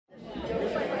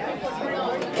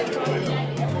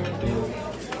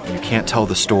can't tell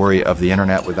the story of the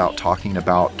internet without talking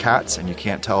about cats, and you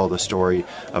can't tell the story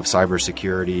of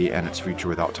cybersecurity and its future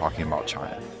without talking about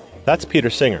China. That's Peter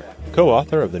Singer,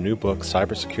 co-author of the new book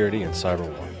Cybersecurity and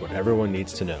Cyberwar, What Everyone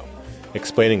Needs to Know,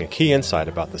 explaining a key insight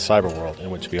about the cyber world in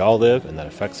which we all live and that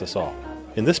affects us all.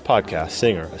 In this podcast,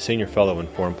 Singer, a senior fellow in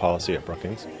foreign policy at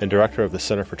Brookings and director of the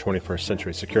Center for 21st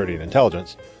Century Security and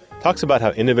Intelligence, talks about how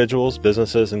individuals,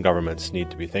 businesses, and governments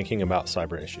need to be thinking about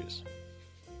cyber issues.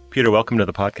 Peter, welcome to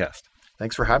the podcast.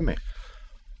 Thanks for having me.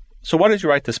 So why did you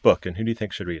write this book, and who do you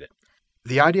think should read it?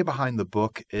 The idea behind the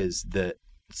book is that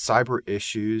cyber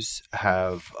issues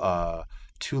have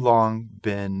too long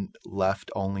been left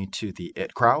only to the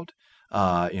it crowd,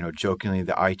 jokingly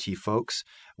the IT folks,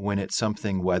 when it's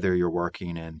something, whether you're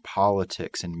working in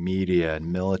politics and media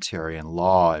and military and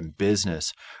law and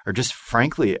business, or just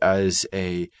frankly as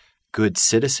a good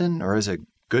citizen or as a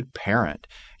good parent,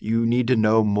 you need to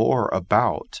know more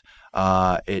about.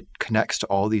 It connects to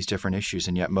all these different issues,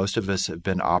 and yet most of us have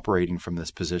been operating from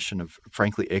this position of,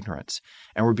 frankly, ignorance.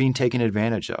 And we're being taken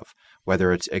advantage of,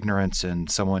 whether it's ignorance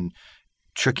and someone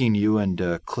tricking you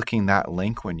into clicking that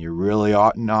link when you really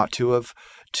ought not to have,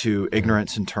 to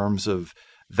ignorance in terms of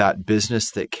that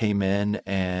business that came in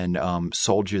and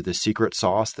sold you the secret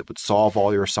sauce that would solve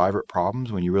all your cyber problems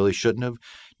when you really shouldn't have,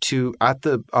 to at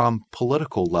the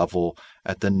political level,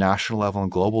 at the national level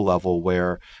and global level,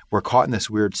 where we're caught in this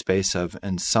weird space of,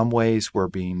 in some ways, we're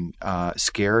being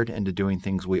scared into doing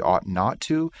things we ought not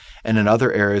to, and in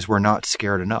other areas, we're not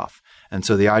scared enough. And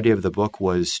so the idea of the book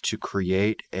was to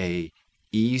create a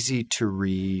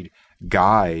easy-to-read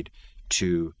guide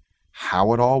to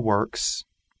how it all works,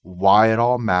 why it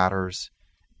all matters,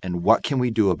 and what can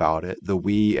we do about it?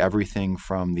 Everything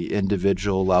from the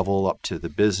individual level up to the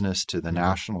business, to the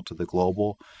national, to the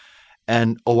global.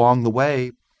 And along the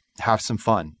way, have some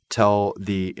fun. Tell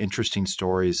the interesting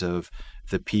stories of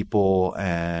the people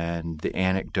and the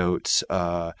anecdotes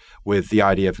with the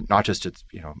idea of not just it's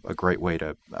a great way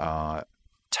to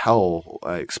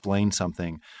explain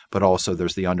something, but also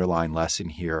there's the underlying lesson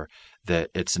here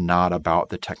that it's not about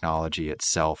the technology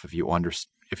itself. If you want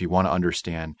to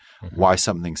understand why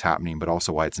something's happening, but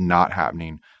also why it's not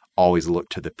happening, always look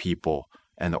to the people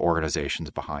and the organizations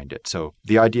behind it. So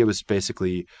the idea was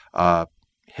basically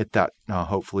hit that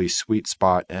hopefully sweet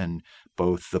spot in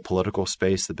both the political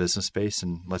space, the business space,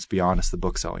 and let's be honest, the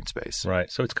book selling space.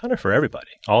 Right. So it's kind of for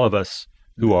everybody. All of us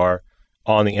who are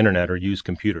on the internet or use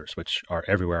computers, which are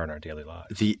everywhere in our daily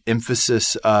lives. The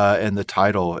emphasis in the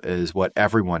title is what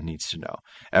everyone needs to know.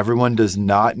 Everyone does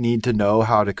not need to know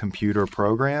how to computer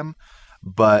program,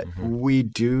 but we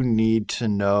do need to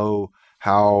know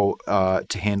how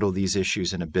to handle these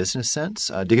issues in a business sense.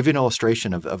 To give you an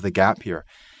illustration of the gap here,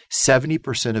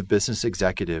 70% of business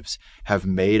executives have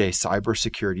made a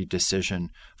cybersecurity decision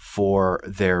for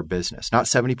their business. Not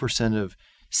 70% of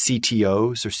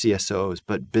CTOs or CSOs,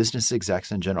 but business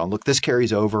execs in general. And look, this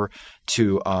carries over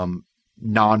to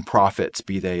nonprofits,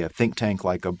 be they a think tank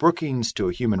like a Brookings to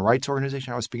a human rights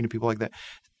organization. I was speaking to people like that.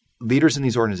 Leaders in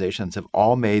these organizations have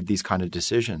all made these kind of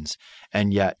decisions,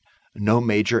 and yet no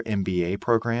major MBA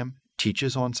program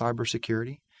teaches on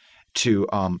cybersecurity.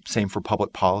 Same for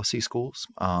public policy schools.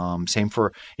 Same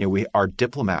for our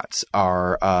diplomats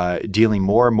are dealing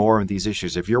more and more with these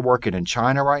issues. If you're working in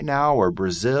China right now, or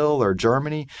Brazil, or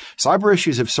Germany, cyber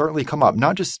issues have certainly come up.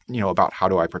 Not just about how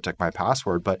do I protect my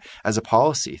password, but as a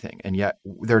policy thing. And yet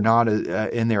they're not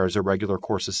in there as a regular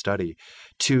course of study.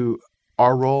 To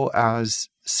our role as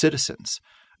citizens,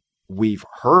 we've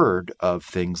heard of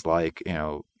things like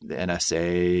the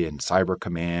NSA and Cyber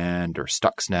Command or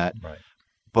Stuxnet. Right.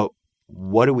 But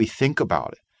what do we think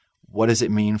about it? What does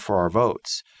it mean for our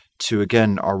votes? To,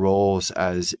 again, our roles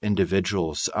as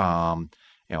individuals, how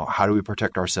do we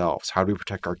protect ourselves? How do we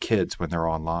protect our kids when they're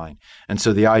online? And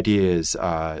so the idea is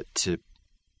to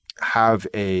have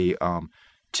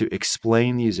to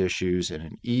explain these issues in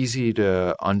an easy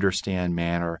to understand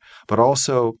manner, but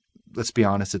also, let's be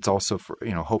honest, it's also for,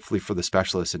 hopefully for the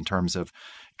specialists in terms of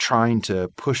trying to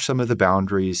push some of the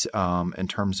boundaries in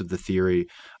terms of the theory.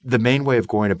 The main way of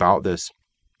going about this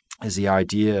is the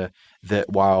idea that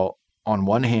while on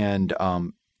one hand,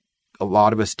 a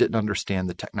lot of us didn't understand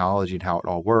the technology and how it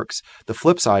all works, the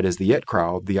flip side is the IT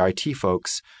crowd, the IT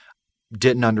folks,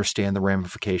 didn't understand the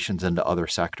ramifications into other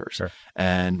sectors. Sure.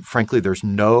 And frankly, there's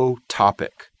no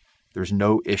topic, there's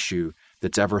no issue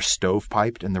that's ever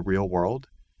stovepiped in the real world.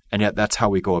 And yet that's how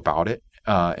we go about it.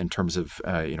 In terms of,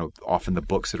 often the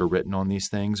books that are written on these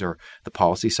things or the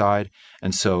policy side.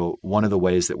 And so one of the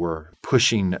ways that we're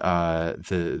pushing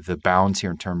the bounds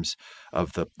here in terms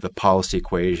the policy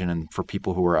equation, and for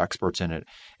people who are experts in it,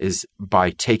 is by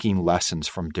taking lessons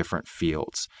from different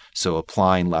fields. So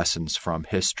applying lessons from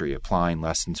history, applying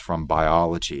lessons from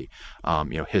biology.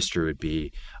 History would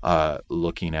be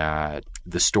looking at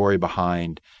the story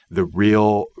behind the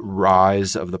real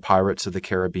rise of the Pirates of the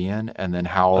Caribbean, and then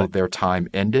how their time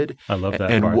ended. I love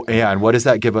that and part. And what does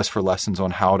that give us for lessons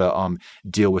on how to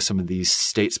deal with some of these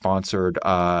state-sponsored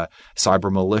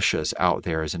cyber militias out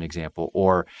there, as an example?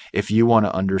 Or if you want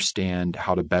to understand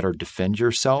how to better defend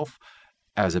yourself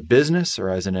as a business or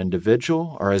as an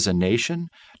individual or as a nation,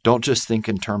 don't just think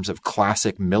in terms of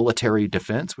classic military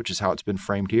defense, which is how it's been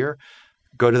framed here.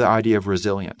 Go to the idea of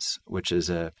resilience, which is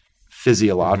a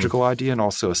physiological idea and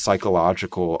also a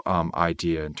psychological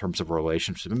idea in terms of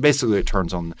relationships. And basically, it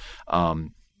turns on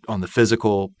the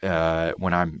physical.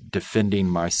 When I'm defending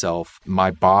myself,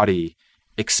 my body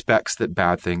expects that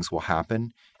bad things will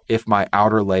happen. If my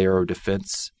outer layer of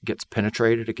defense gets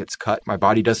penetrated, it gets cut, my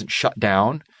body doesn't shut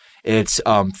down. It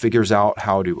figures out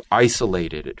how to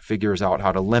isolate it. It figures out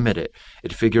how to limit it.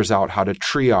 It figures out how to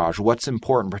triage what's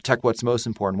important, protect what's most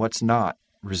important, what's not.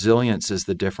 Resilience is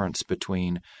the difference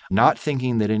between not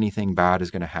thinking that anything bad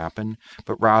is going to happen,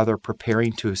 but rather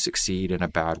preparing to succeed in a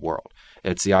bad world.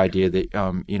 It's the idea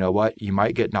that, you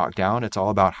might get knocked down. It's all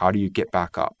about how do you get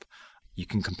back up. You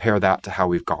can compare that to how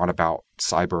we've gone about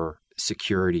cyber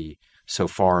security so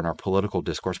far in our political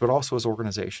discourse, but also as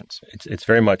organizations. It's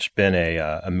very much been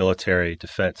a military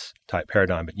defense type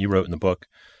paradigm, but you wrote in the book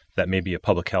that maybe a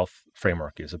public health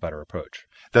framework is a better approach.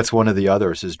 That's one of the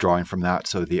others, is drawing from that.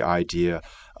 So the idea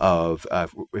of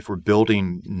if we're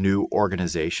building new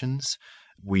organizations,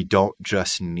 we don't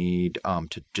just need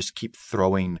to just keep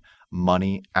throwing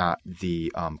money at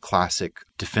the classic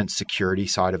defense security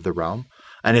side of the realm.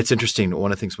 And it's interesting.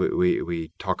 One of the things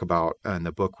we talk about in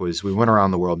the book was we went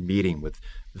around the world meeting with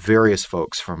various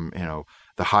folks from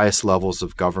the highest levels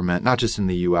of government, not just in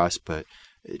the U.S., but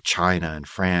China and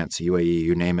France, UAE,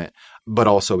 you name it, but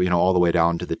also, all the way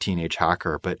down to the teenage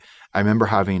hacker. But I remember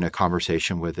having a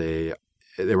conversation with they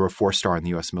were a 4-star in the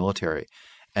U.S. military,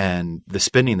 and the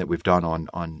spending that we've done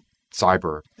on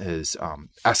cyber has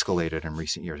escalated in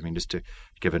recent years. I mean, just to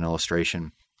give an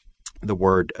illustration, the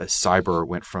word cyber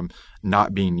went from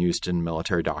not being used in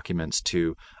military documents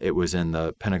to it was in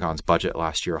the Pentagon's budget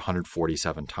last year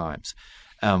 147 times.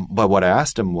 But what I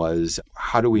asked him was,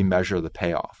 how do we measure the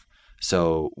payoff?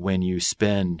 So when you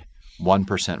spend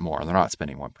 1% more, and they're not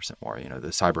spending 1% more, the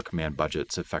cyber command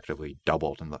budget's effectively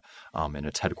doubled in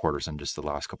its headquarters in just the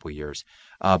last couple of years.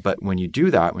 But when you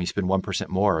do that, when you spend 1%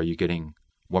 more, are you getting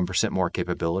 1% more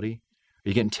capability? Are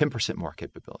you getting 10% more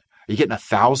capability? Are you getting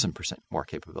 1,000% more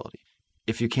capability?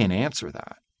 If you can't answer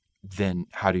that, then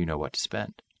how do you know what to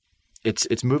spend?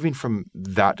 It's moving from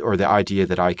that, or the idea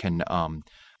that I can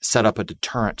set up a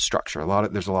deterrent structure.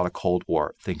 There's a lot of Cold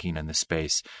War thinking in this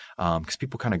space because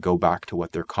people kind of go back to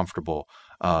what they're comfortable,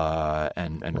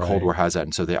 and right. Cold War has that.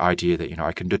 And so the idea that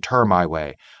I can deter my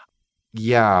way,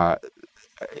 that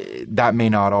may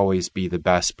not always be the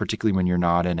best, particularly when you're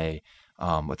not in a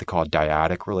what they call a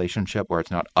dyadic relationship, where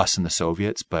it's not us and the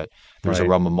Soviets, but there's a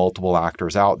realm of multiple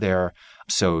actors out there.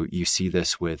 So you see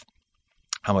this with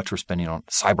how much we're spending on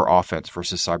cyber offense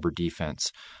versus cyber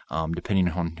defense. Depending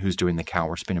on who's doing the count,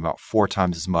 we're spending about 4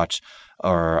 times as much,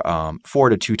 or 4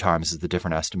 to 2 times is the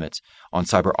different estimates, on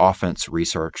cyber offense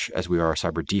research as we are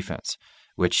cyber defense,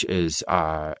 which is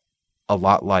a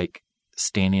lot like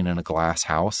standing in a glass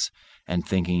house and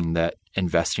thinking that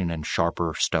investing in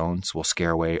sharper stones will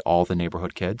scare away all the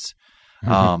neighborhood kids.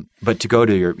 Mm-hmm. But to go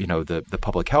to your, the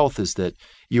public health is that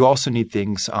you also need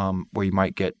things where you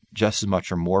might get just as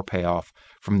much or more payoff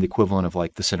from the equivalent of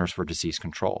like the Centers for Disease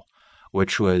Control,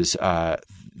 which was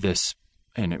this.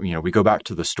 And, we go back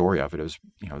to the story of it. It was,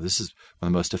 this is one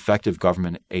of the most effective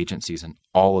government agencies in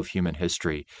all of human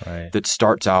history, right, that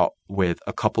starts out with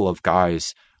a couple of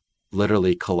guys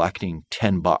literally collecting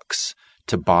 $10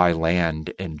 to buy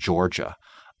land in Georgia.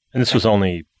 And this was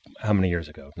only how many years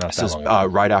ago? Not that long ago.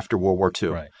 Right after World War II.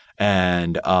 Right.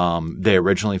 And they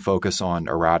originally focus on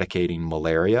eradicating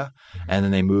malaria, and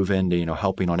then they move into,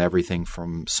 helping on everything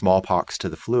from smallpox to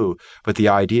the flu. But the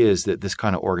idea is that this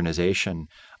kind of organization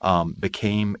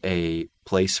became a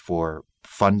place for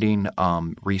funding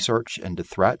research into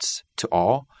threats to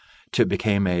all. It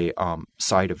became a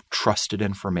site of trusted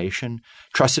information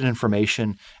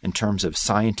in terms of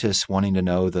scientists wanting to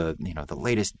know the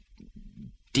latest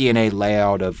DNA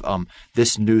layout of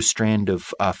this new strand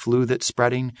of flu that's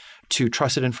spreading to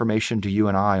trusted information to you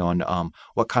and I on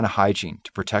what kind of hygiene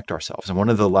to protect ourselves. And one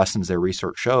of the lessons their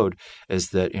research showed is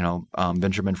that,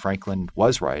 Benjamin Franklin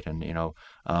was right. And,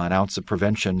 an ounce of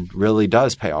prevention really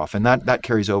does pay off. And that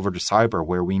carries over to cyber,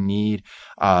 where we need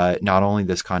not only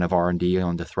this kind of R&D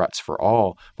on the threats for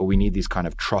all, but we need these kind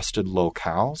of trusted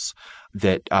locales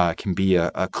that can be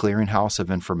a clearinghouse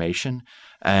of information.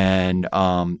 And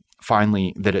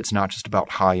finally, that it's not just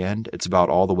about high end, it's about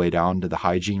all the way down to the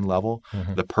hygiene level,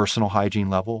 the personal hygiene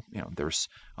level. There's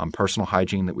personal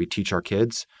hygiene that we teach our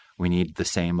kids. We need the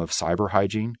same of cyber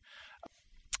hygiene.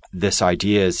 This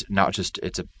idea is not just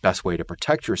it's a best way to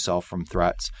protect yourself from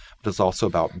threats, but it's also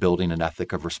about building an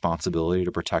ethic of responsibility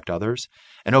to protect others.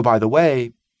 And oh, by the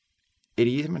way, it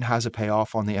even has a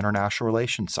payoff on the international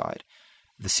relations side.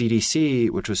 The CDC,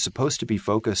 which was supposed to be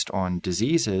focused on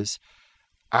diseases,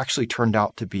 actually turned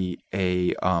out to be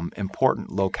a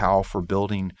important locale for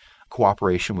building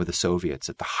cooperation with the Soviets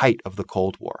at the height of the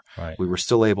Cold War. Right. We were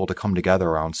still able to come together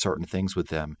around certain things with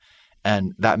them.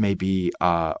 And that may be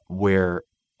where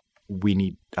we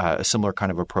need a similar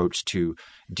kind of approach to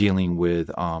dealing with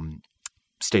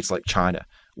states like China,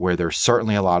 where there's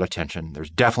certainly a lot of tension. There's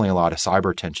definitely a lot of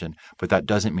cyber tension, but that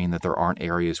doesn't mean that there aren't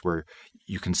areas where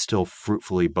you can still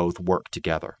fruitfully both work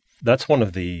together. That's one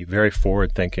of the very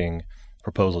forward-thinking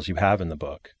proposals you have in the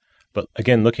book. But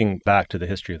again, looking back to the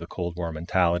history of the Cold War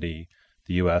mentality,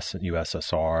 the U.S. and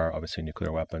USSR, obviously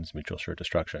nuclear weapons, mutual assured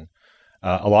destruction,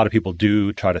 a lot of people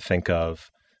do try to think of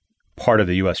part of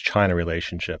the U.S.-China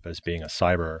relationship as being a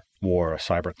cyber war, a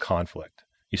cyber conflict.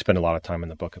 You spend a lot of time in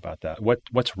the book about that.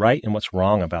 What's right and what's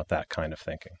wrong about that kind of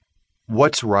thinking?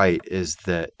 What's right is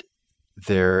that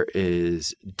there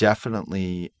is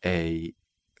definitely a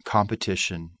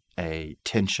competition, a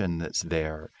tension that's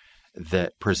there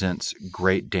that presents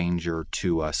great danger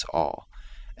to us all.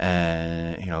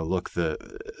 And, look,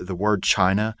 the word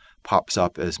China pops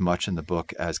up as much in the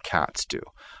book as cats do.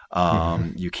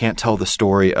 You can't tell the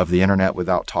story of the internet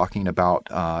without talking about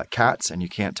cats, and you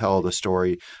can't tell the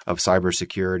story of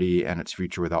cybersecurity and its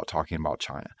future without talking about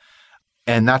China.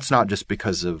 And that's not just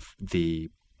because of the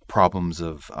problems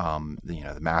of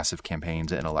the massive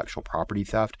campaigns of intellectual property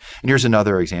theft. And here's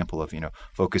another example of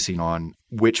focusing on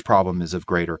which problem is of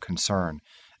greater concern.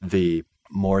 The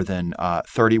more than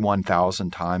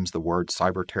 31,000 times the word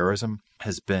cyber terrorism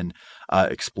has been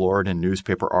explored in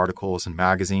newspaper articles and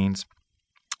magazines,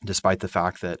 despite the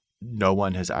fact that no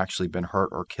one has actually been hurt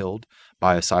or killed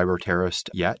by a cyber terrorist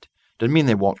yet. Doesn't mean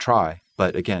they won't try,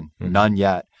 but again, none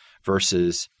yet,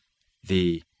 versus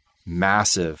the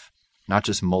massive, not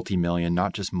just multi-million,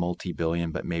 not just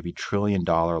multi-billion, but maybe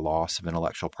trillion-dollar loss of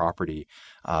intellectual property,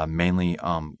 mainly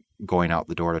going out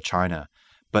the door to China.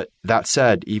 But that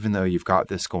said, even though you've got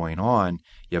this going on,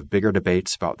 you have bigger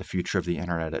debates about the future of the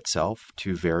internet itself,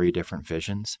 two very different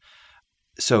visions.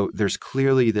 So there's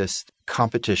clearly this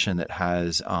competition that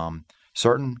has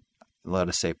certain, let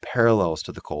us say, parallels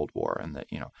to the Cold War, and that,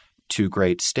 two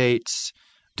great states,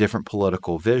 different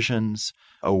political visions,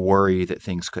 a worry that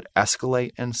things could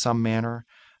escalate in some manner.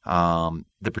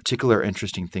 The particular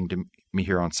interesting thing to me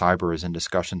here on cyber is in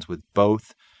discussions with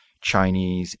both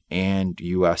Chinese and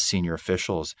U.S. senior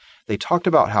officials. They talked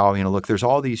about how, look, there's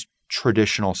all these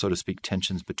traditional, so to speak,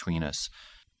 tensions between us.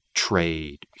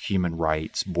 Trade, human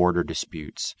rights, border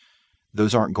disputes.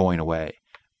 Those aren't going away.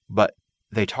 But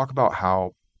they talk about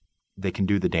how they can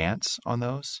do the dance on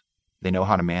those. They know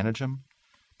how to manage them.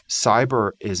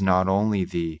 Cyber is not only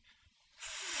the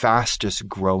fastest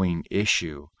growing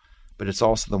issue, but it's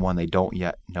also the one they don't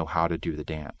yet know how to do the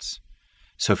dance.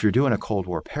 So if you're doing a Cold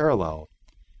War parallel,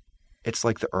 it's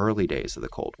like the early days of the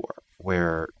Cold War,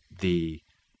 where the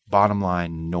bottom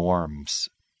line norms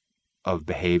of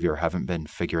behavior haven't been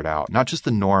figured out. Not just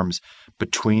the norms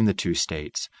between the two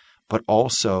states, but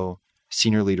also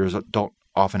senior leaders don't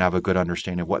often have a good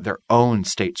understanding of what their own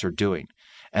states are doing.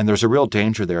 And there's a real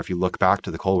danger there if you look back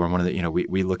to the Cold War. One of the,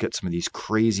 we look at some of these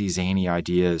crazy, zany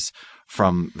ideas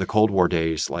from the Cold War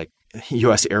days, like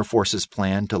U.S. Air Force's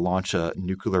plan to launch a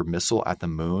nuclear missile at the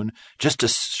moon just to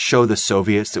show the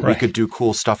Soviets that we could do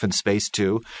cool stuff in space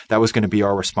too. That was going to be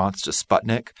our response to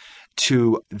Sputnik.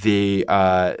 To the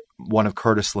one of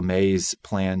Curtis LeMay's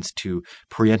plans to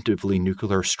preemptively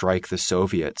nuclear strike the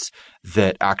Soviets,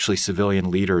 that actually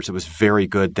civilian leaders, it was very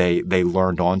good they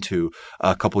learned onto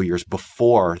a couple of years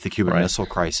before the Cuban Missile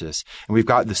Crisis. And we've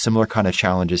got the similar kind of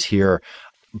challenges here.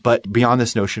 But beyond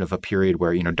this notion of a period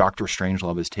where, Dr.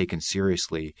 Strangelove is taken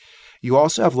seriously, you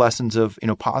also have lessons of,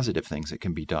 positive things that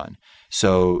can be done.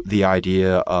 So the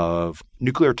idea of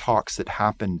nuclear talks that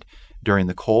happened during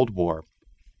the Cold War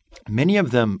many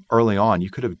of them early on you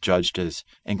could have judged as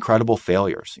incredible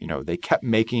failures. They kept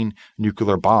making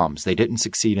nuclear bombs. They didn't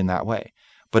succeed in that way.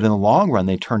 But in the long run,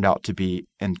 they turned out to be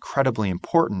incredibly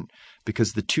important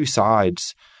because the two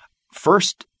sides,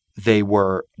 first, they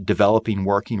were developing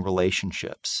working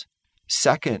relationships.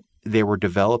 Second, they were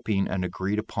developing an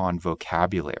agreed upon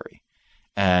vocabulary.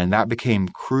 And that became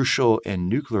crucial in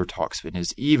nuclear talks and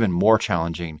is even more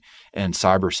challenging in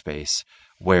cyberspace,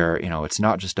 where, it's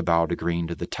not just about agreeing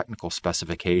to the technical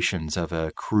specifications of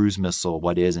a cruise missile,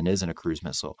 what is and isn't a cruise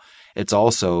missile. It's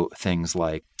also things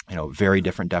like, very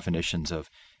different definitions of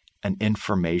an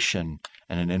information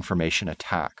and an information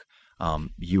attack.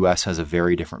 U.S. has a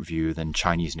very different view than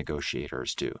Chinese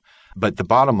negotiators do. But the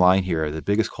bottom line here, the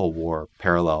biggest Cold War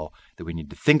parallel that we need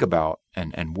to think about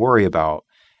and worry about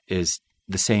is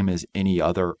the same as any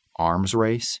other arms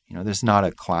race. There's not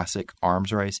a classic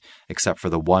arms race except for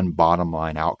the one bottom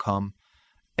line outcome.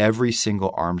 Every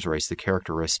single arms race, the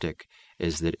characteristic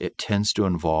is that it tends to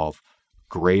involve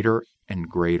greater and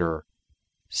greater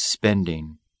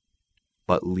spending,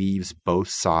 but leaves both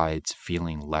sides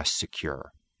feeling less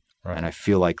secure. Right. And I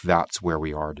feel like that's where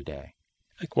we are today.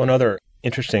 I think one other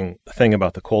interesting thing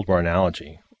about the Cold War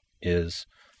analogy is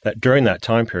that during that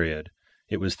time period,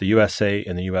 it was the USA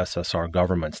and the USSR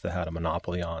governments that had a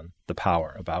monopoly on the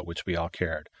power about which we all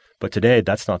cared. But today,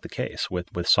 that's not the case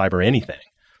with cyber anything.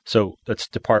 So let's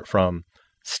depart from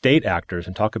state actors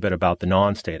and talk a bit about the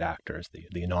non-state actors,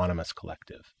 the anonymous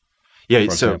collective. Yeah,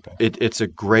 so it's a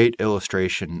great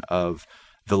illustration of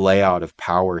the layout of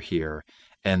power here,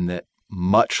 and that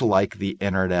much like the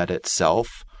internet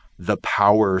itself, the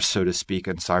powers, so to speak,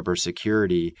 in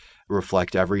cybersecurity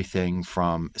reflect everything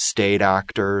from state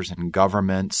actors and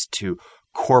governments to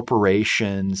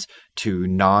corporations to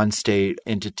non-state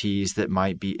entities that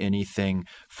might be anything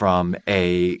from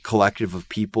a collective of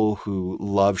people who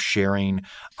love sharing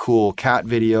cool cat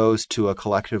videos to a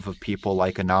collective of people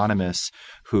like Anonymous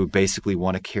who basically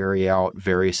want to carry out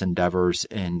various endeavors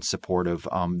in support of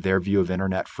their view of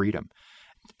internet freedom.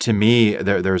 To me,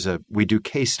 we do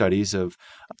case studies of,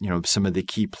 some of the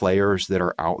key players that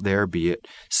are out there, be it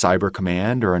Cyber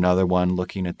Command or another one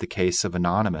looking at the case of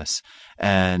Anonymous.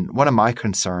 And one of my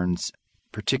concerns,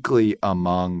 particularly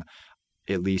among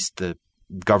at least the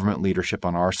government leadership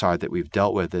on our side that we've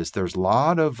dealt with, is there's a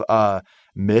lot of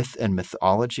myth and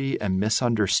mythology and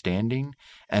misunderstanding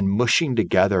and mushing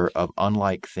together of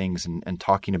unlike things and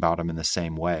talking about them in the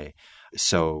same way.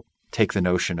 So take the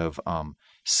notion of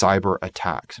cyber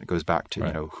attacks. It goes back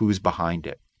to, who's behind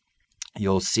it.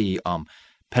 You'll see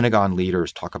Pentagon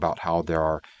leaders talk about how there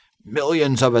are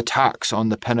millions of attacks on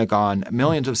the Pentagon,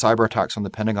 millions of cyber attacks on the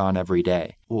Pentagon every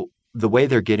day. Well, the way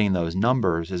they're getting those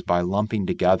numbers is by lumping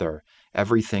together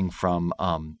everything from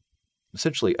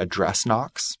essentially address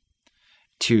knocks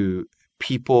to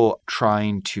people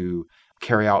trying to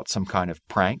carry out some kind of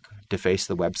prank, deface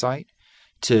the website,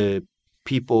 to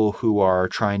people who are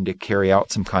trying to carry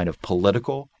out some kind of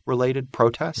political related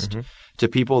protest, to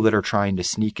people that are trying to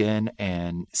sneak in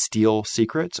and steal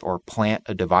secrets or plant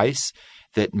a device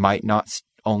that might not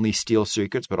only steal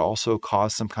secrets but also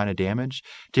cause some kind of damage,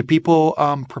 to people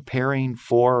preparing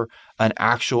for an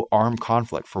actual armed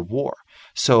conflict, for war.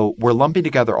 So we're lumping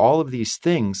together all of these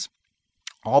things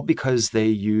all because they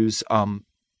use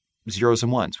zeros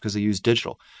and ones, because they use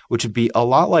digital, which would be a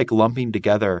lot like lumping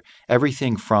together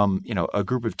everything from, a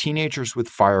group of teenagers with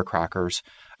firecrackers,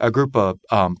 a group of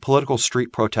political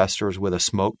street protesters with a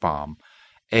smoke bomb,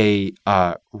 a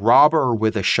robber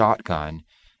with a shotgun,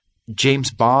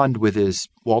 James Bond with his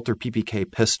Walther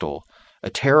PPK pistol, a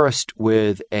terrorist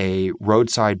with a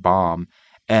roadside bomb,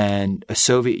 and a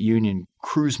Soviet Union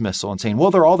cruise missile, and saying, well,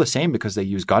 they're all the same because they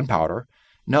use gunpowder.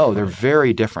 No, they're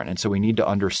very different. And so we need to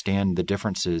understand the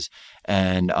differences.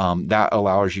 And that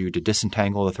allows you to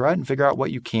disentangle the threat and figure out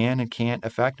what you can and can't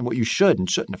affect and what you should and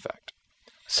shouldn't affect.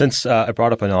 Since I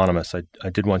brought up Anonymous, I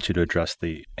did want you to address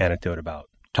the anecdote about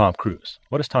Tom Cruise.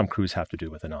 What does Tom Cruise have to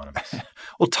do with Anonymous?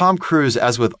 Well, Tom Cruise,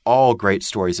 as with all great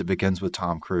stories, it begins with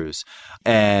Tom Cruise.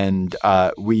 And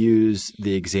we use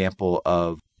the example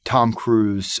of Tom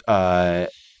Cruise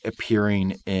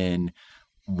appearing in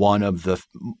one of the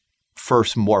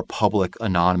first more public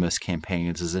anonymous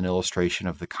campaigns as an illustration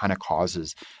of the kind of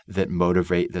causes that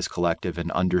motivate this collective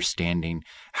and understanding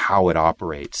how it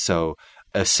operates. So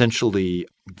essentially,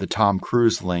 the Tom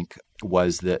Cruise link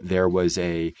was that there was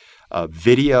a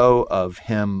video of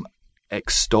him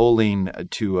extolling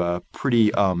to a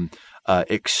pretty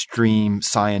extreme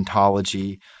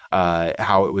Scientology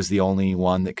how it was the only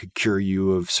one that could cure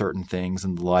you of certain things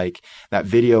and the like. That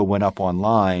video went up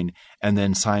online, and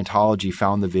then Scientology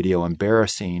found the video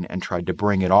embarrassing and tried to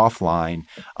bring it offline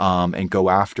and go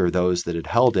after those that had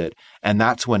held it. And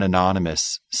that's when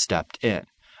Anonymous stepped in.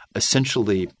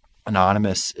 Essentially,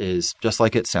 Anonymous is, just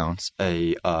like it sounds,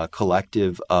 a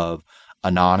collective of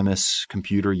anonymous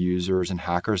computer users and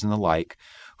hackers and the like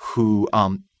who,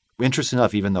 interesting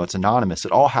enough, even though it's anonymous,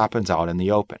 it all happens out in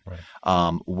the open.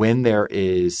 Right. When there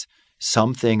is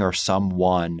something or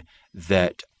someone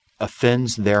that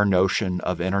offends their notion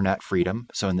of internet freedom.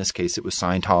 So in this case, it was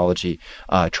Scientology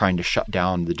trying to shut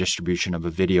down the distribution of a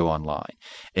video online.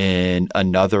 In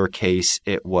another case,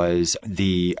 it was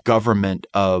the government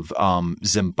of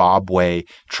Zimbabwe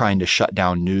trying to shut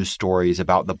down news stories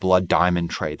about the blood diamond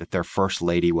trade that their first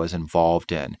lady was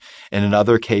involved in. In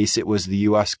another case, it was the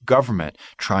U.S. government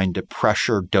trying to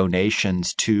pressure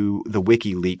donations to the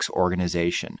WikiLeaks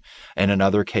organization. In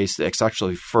another case, it's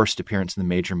actually first appearance in the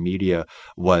major media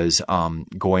was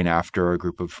going after a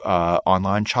group of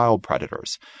online child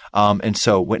predators. And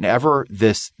so whenever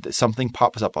something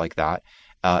pops up like that,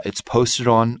 it's posted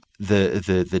on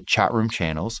the chat room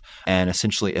channels. And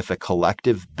essentially, if a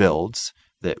collective builds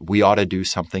that we ought to do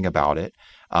something about it,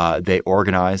 they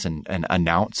organize and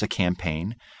announce a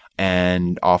campaign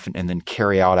and then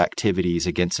carry out activities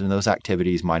against it. And those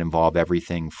activities might involve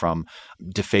everything from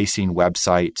defacing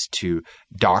websites to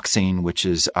doxing, which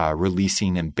is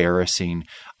releasing embarrassing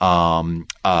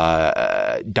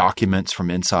documents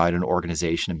from inside an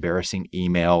organization, embarrassing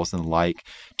emails and the like,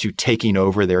 to taking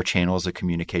over their channels of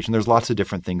communication. There's lots of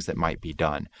different things that might be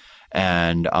done.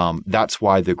 And that's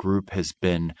why the group has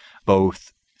been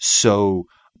both so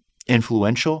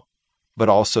influential but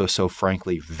also so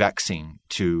frankly vexing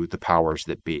to the powers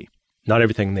that be. Not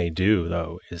everything they do,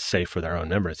 though, is safe for their own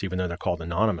members. Even though they're called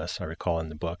anonymous, I recall in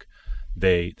the book,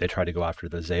 they try to go after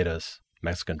the Zetas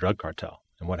Mexican drug cartel.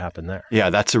 And what happened there? Yeah,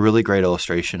 that's a really great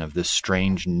illustration of this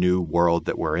strange new world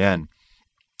that we're in,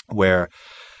 where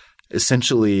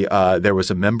essentially there was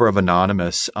a member of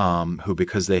Anonymous who,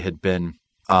 because they had been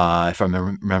if I'm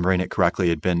remembering it correctly,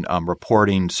 had been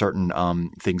reporting certain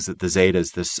things that the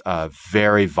Zetas, this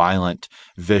very violent,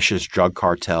 vicious drug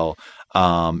cartel,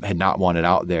 had not wanted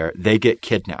out there. They get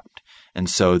kidnapped. And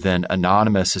so then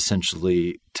Anonymous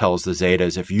essentially tells the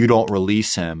Zetas, if you don't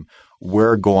release him,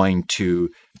 we're going to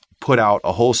put out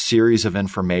a whole series of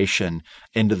information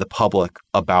into the public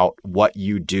about what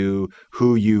you do,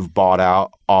 who you've bought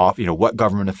off, what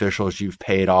government officials you've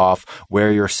paid off,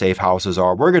 where your safe houses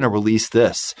are. We're going to release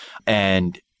this.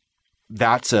 And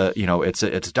that's it's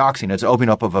doxing. It's opening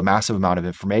up of a massive amount of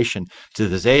information to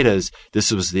the Zetas.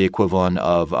 This was the equivalent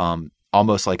of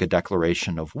almost like a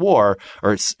declaration of war,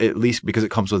 or it's at least because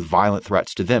it comes with violent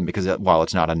threats to them, because while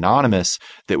it's not Anonymous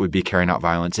that would be carrying out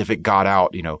violence, if it got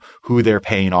out, who they're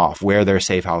paying off, where their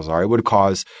safe houses are, it would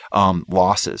cause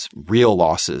losses, real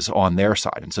losses on their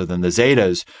side. And so then the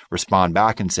Zetas respond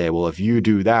back and say, well, if you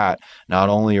do that, not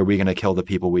only are we going to kill the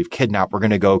people we've kidnapped, we're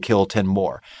going to go kill 10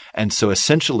 more. And so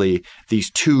essentially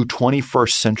these two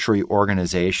 21st century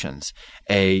organizations,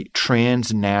 a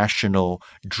transnational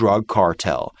drug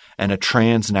cartel and a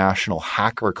transnational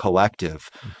hacker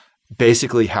collective,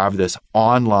 basically have this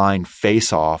online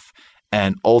face-off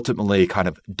and ultimately kind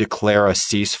of declare a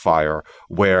ceasefire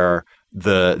where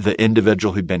the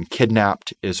individual who'd been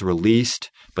kidnapped is released,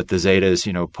 but the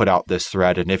Zetas, put out this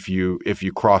threat, and if you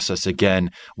cross us again,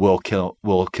 we'll kill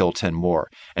 10 more.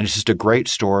 And it's just a great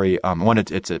story.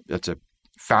 It's a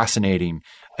fascinating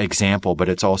example, but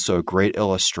it's also a great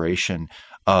illustration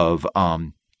of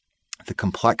the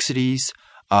complexities,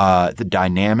 the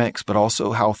dynamics, but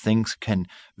also how things can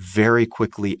very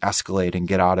quickly escalate and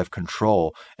get out of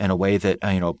control in a way that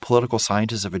political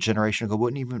scientists of a generation ago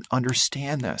wouldn't even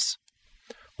understand this.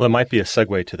 Well, it might be a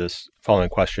segue to this following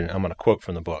question. I'm going to quote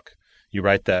from the book. You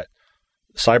write that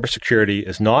cybersecurity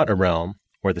is not a realm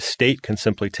where the state can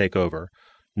simply take over,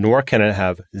 nor can it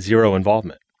have zero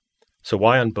involvement. So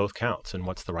why on both counts, and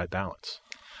what's the right balance?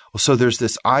 Well, so there's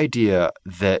this idea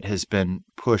that has been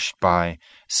pushed by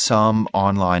some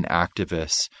online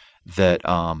activists that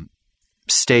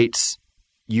states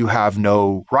you have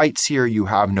no rights here, you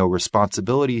have no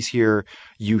responsibilities here,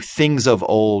 you things of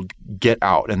old get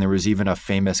out. And there was even a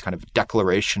famous kind of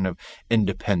declaration of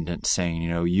independence saying,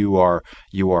 you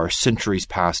are centuries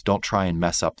past, don't try and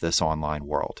mess up this online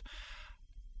world.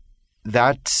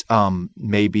 That's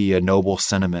maybe a noble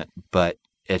sentiment, but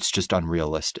it's just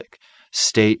unrealistic.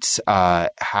 States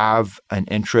have an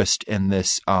interest in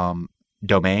this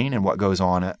domain and what goes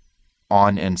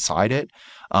on inside it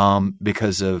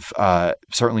because of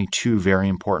certainly two very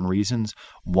important reasons.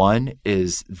 One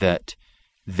is that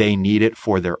They need it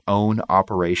for their own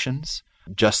operations,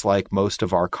 just like most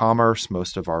of our commerce,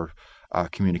 most of our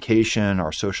communication,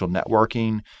 our social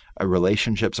networking,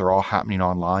 relationships are all happening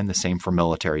online. The same for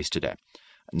militaries today.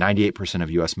 98%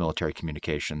 of U.S. military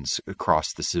communications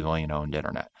across the civilian-owned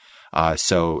internet.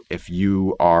 So if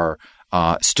you are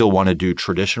still want to do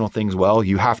traditional things well,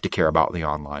 you have to care about the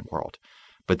online world.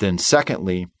 But then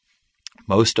secondly,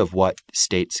 most of what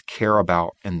states care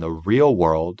about in the real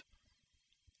world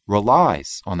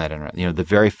relies on that internet. The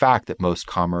very fact that most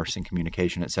commerce and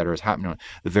communication, et cetera, is happening,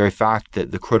 the very fact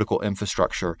that the critical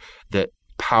infrastructure that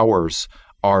powers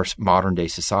our modern day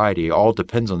society all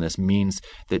depends on this, means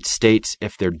that states,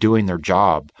 if they're doing their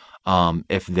job,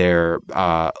 if they're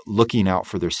looking out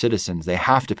for their citizens, they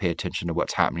have to pay attention to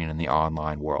what's happening in the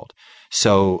online world.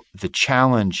 So the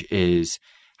challenge is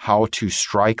how to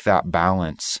strike that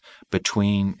balance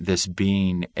between this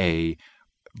being a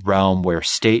realm where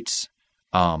states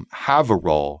have a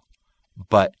role,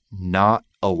 but not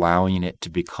allowing it to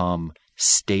become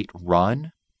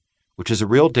state-run, which is a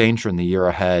real danger in the year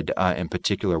ahead, in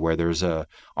particular, where there's a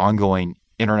ongoing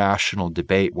international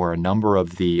debate where a number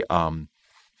of the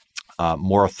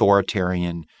more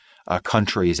authoritarian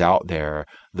countries out there,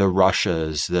 the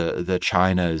Russias, the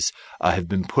Chinas, have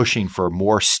been pushing for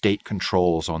more state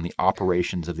controls on the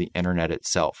operations of the internet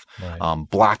itself, right.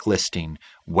 Blacklisting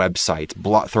websites,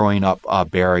 throwing up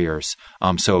barriers.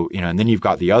 And then you've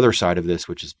got the other side of this,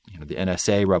 which is the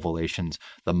NSA revelations,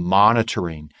 the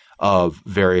monitoring of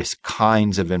various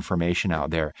kinds of information out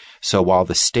there. So while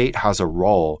the state has a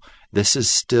role, this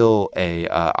is still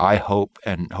I hope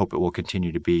and hope it will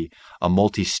continue to be a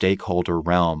multi-stakeholder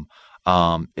realm.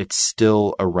 It's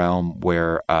still a realm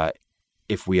where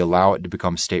if we allow it to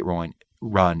become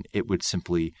state-run, it would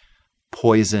simply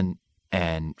poison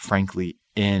and frankly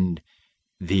end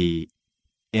the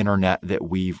internet that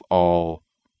we've all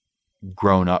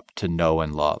grown up to know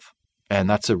and love. And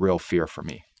that's a real fear for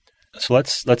me. So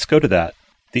let's go to that.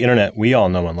 The internet we all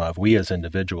know and love, we as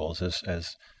individuals,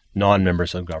 as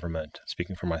non-members of government,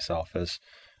 speaking for myself, as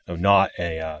not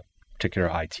a particular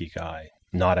IT guy,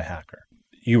 not a hacker.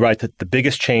 You write that the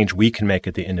biggest change we can make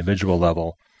at the individual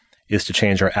level is to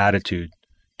change our attitude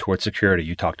towards security.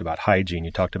 You talked about hygiene.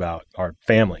 You talked about our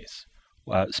families.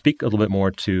 Speak a little bit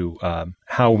more to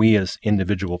how we as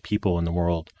individual people in the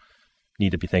world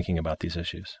need to be thinking about these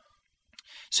issues.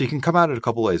 So you can come at it a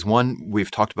couple ways. One,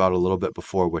 we've talked about a little bit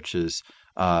before, which is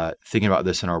thinking about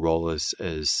this in our role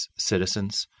as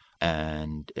citizens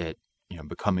and it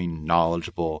becoming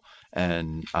knowledgeable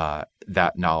and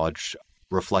that knowledge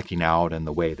reflecting out in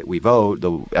the way that we vote,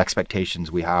 the expectations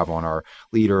we have on our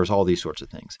leaders, all these sorts of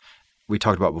things. We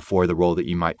talked about before the role that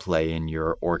you might play in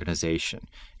your organization,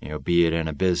 be it in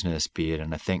a business, be it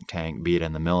in a think tank, be it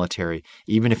in the military.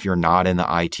 Even if you're not in the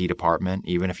IT department,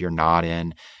 even if you're not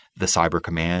in the cyber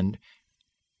command,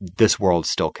 this world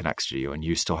still connects to you and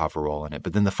you still have a role in it.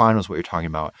 But then the final is what you're talking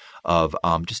about of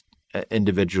just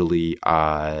individually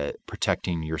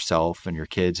protecting yourself and your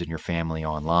kids and your family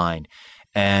online.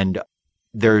 And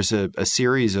there's a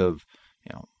series of,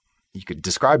 you could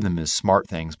describe them as smart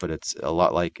things, but it's a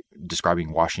lot like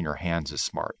describing washing your hands as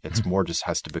smart. It's more just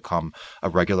has to become a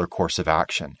regular course of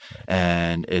action.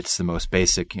 And it's the most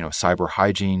basic, cyber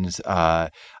hygienes,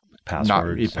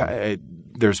 passwords.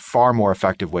 There's far more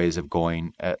effective ways of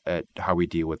going at how we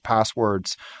deal with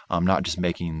passwords, not just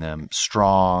making them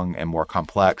strong and more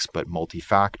complex, but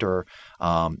multi-factor.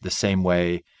 The same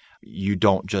way you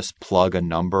don't just plug a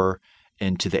number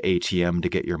into the ATM to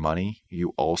get your money.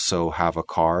 You also have a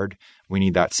card. We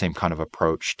need that same kind of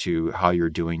approach to how you're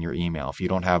doing your email. If you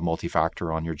don't have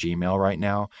multi-factor on your Gmail right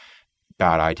now,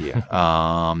 bad idea.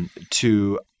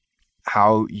 To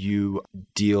how you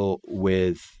deal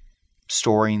with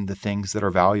storing the things that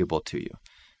are valuable to you.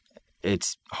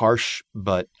 It's harsh,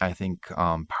 but I think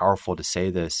powerful to say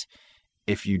this.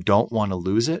 If you don't want to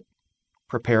lose it,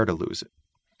 prepare to lose it.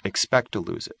 Expect to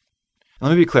lose it. And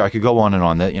let me be clear. I could go on and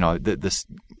on. That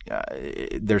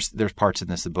there's parts in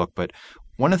this book, but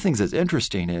one of the things that's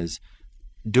interesting is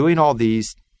doing all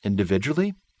these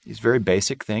individually. These very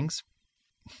basic things.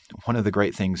 One of the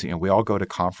great things, we all go to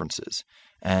conferences,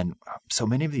 and so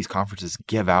many of these conferences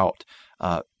give out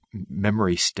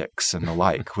memory sticks and the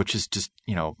like, which is just,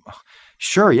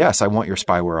 sure, yes, I want your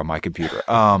spyware on my computer.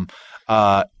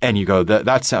 And you go,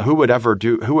 that's who would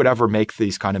ever make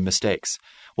these kind of mistakes?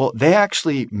 Well, they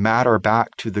actually matter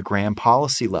back to the grand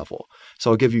policy level.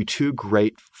 So I'll give you two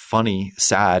great, funny,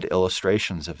 sad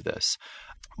illustrations of this.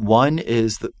 One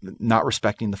is not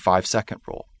respecting the 5-second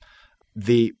rule.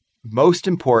 The most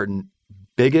important,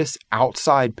 biggest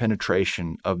outside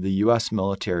penetration of the U.S.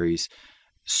 military's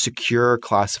secure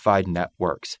classified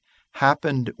networks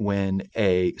happened when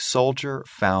a soldier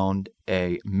found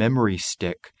a memory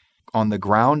stick on the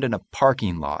ground in a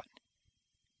parking lot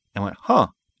and went,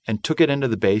 and took it into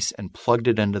the base and plugged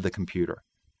it into the computer.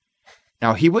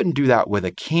 Now, he wouldn't do that with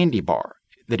a candy bar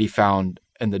that he found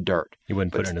in the dirt. He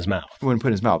wouldn't put it in his mouth. He wouldn't put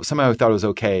it in his mouth. But somehow he thought it was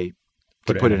okay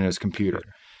to put it in his computer.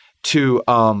 To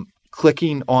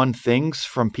clicking on things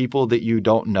from people that you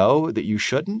don't know that you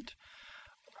shouldn't.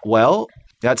 Well,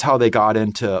 that's how they got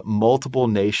into multiple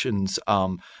nations'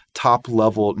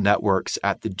 top-level networks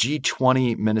at the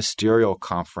G20 Ministerial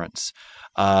Conference.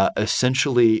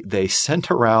 Essentially, they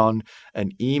sent around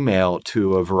an email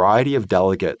to a variety of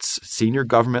delegates, senior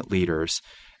government leaders,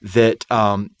 that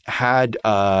had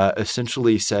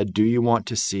essentially said, do you want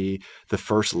to see the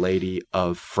First Lady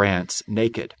of France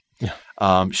naked?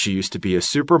 Yeah. She used to be a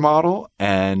supermodel,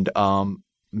 and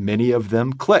many of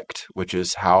them clicked, which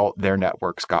is how their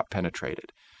networks got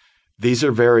penetrated. These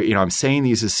are very, I'm saying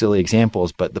these as silly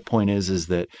examples, but the point is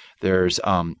that there's,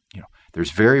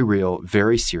 there's very real,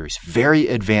 very serious, very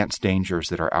advanced dangers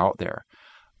that are out there.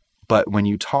 But when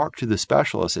you talk to the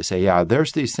specialists, they say, yeah,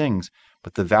 there's these things,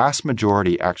 but the vast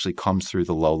majority actually comes through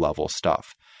the low-level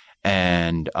stuff.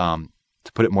 And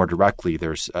to put it more directly,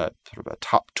 there's sort of a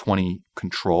top 20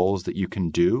 controls that you can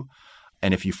do.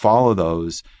 And if you follow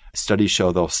those, studies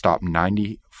show they'll stop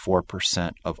 94%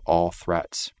 of all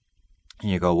threats. And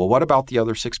you go, well, what about the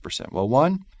other 6%? Well,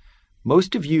 one,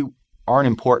 most of you aren't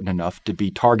important enough to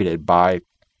be targeted by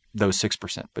those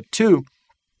 6%. But two,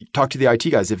 talk to the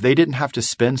IT guys. If they didn't have to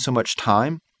spend so much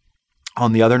time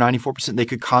on the other 94%, they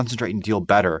could concentrate and deal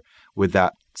better with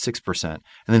that 6%. And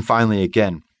then finally,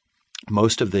 again,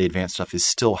 most of the advanced stuff is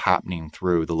still happening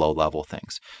through the low-level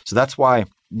things. So that's why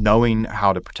knowing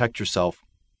how to protect yourself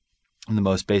in the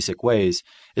most basic ways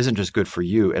isn't just good for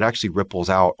you. It actually ripples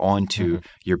out onto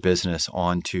your business,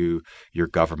 onto your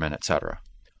government, et cetera.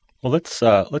 Well,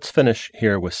 let's finish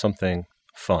here with something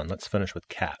fun. Let's finish with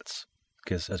cats,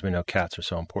 because as we know, cats are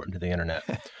so important to the internet.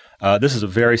 This is a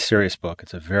very serious book.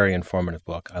 It's a very informative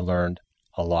book. I learned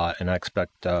a lot, and I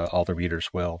expect all the readers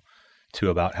will, too,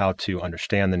 about how to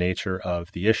understand the nature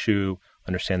of the issue,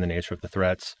 understand the nature of the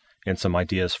threats, and some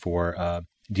ideas for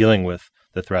dealing with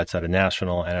the threats at a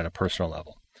national and at a personal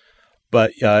level.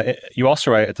 But you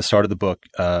also write at the start of the book,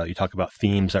 you talk about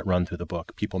themes that run through the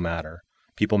book. People matter,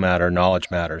 knowledge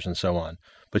matters, and so on.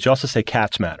 But you also say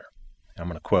cats matter. I'm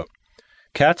going to quote,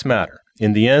 "Cats matter.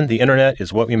 In the end, the internet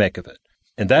is what we make of it.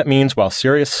 And that means while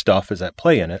serious stuff is at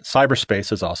play in it,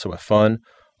 cyberspace is also a fun,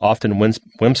 often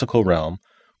whimsical realm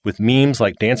with memes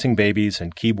like dancing babies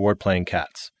and keyboard-playing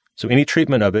cats. So any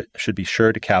treatment of it should be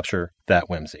sure to capture that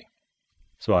whimsy."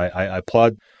 So I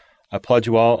applaud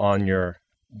you all on your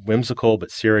whimsical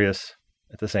but serious,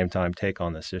 at the same time, take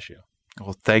on this issue.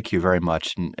 Well, thank you very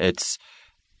much. And it's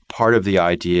part of the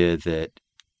idea that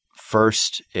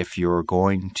first, if you're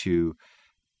going to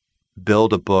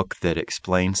build a book that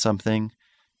explains something,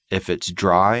 if it's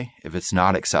dry, if it's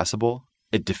not accessible,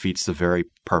 it defeats the very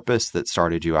purpose that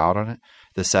started you out on it.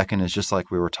 The second is just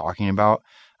like we were talking about,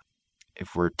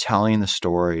 if we're telling the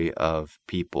story of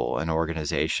people and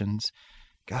organizations,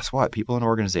 guess what? People and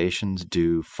organizations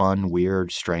do fun,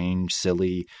 weird, strange,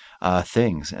 silly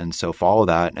things. And so follow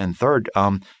that. And third,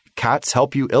 cats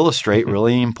help you illustrate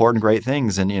really important, great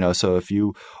things. And, so if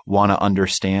you want to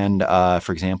understand,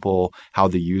 for example, how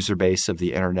the user base of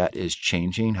the internet is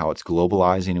changing, how it's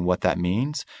globalizing and what that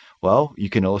means, well, you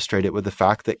can illustrate it with the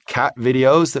fact that cat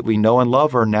videos that we know and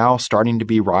love are now starting to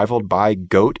be rivaled by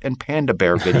goat and panda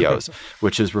bear videos,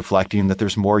 which is reflecting that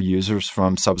there's more users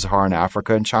from sub-Saharan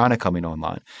Africa and China coming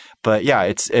online. But yeah,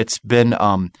 it's been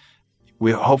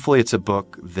hopefully it's a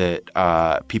book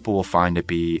that people will find to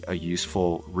be a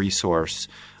useful resource,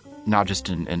 not just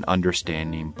in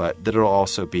understanding, but that it'll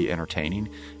also be entertaining.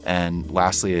 And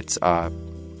lastly, it's I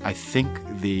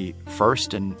think the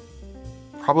first and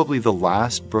probably the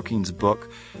last Brookings book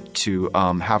to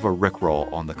have a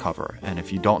Rickroll on the cover. And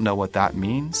if you don't know what that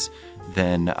means,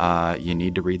 then you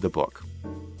need to read the book.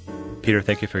 Peter,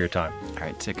 thank you for your time. All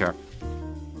right, take care.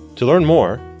 To learn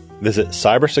more, visit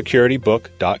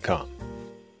cybersecuritybook.com.